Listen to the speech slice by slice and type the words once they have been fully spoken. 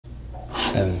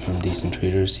Evan from Decent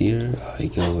Traders here. I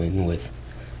go in with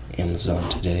Amazon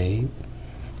today.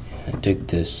 I took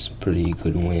this pretty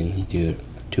good win. He did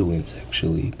 2 wins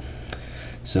actually.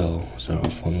 So start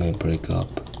off on my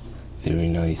breakup. Very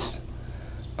nice.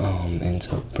 Ends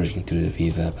up breaking through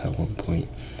the VWAP at one point.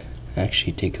 I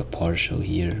actually take a partial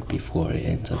here before it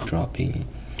ends up dropping,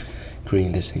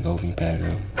 creating this engulfing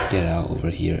pattern. Get out over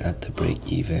here at the break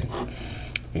even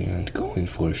and go in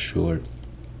for a short.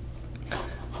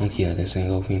 Okay, yeah, this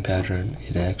engulfing pattern,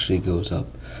 it actually goes up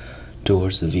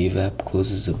towards the VWAP,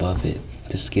 closes above it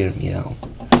to scare me out.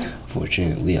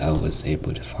 Fortunately, I was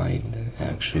able to find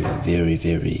actually a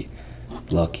very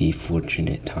lucky,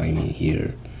 fortunate timing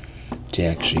here to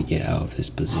actually get out of this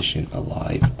position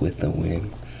alive with a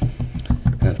win.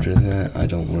 After that, I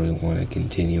don't really want to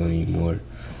continue anymore.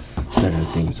 Better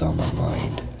things on my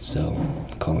mind, so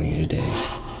calling it a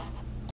day.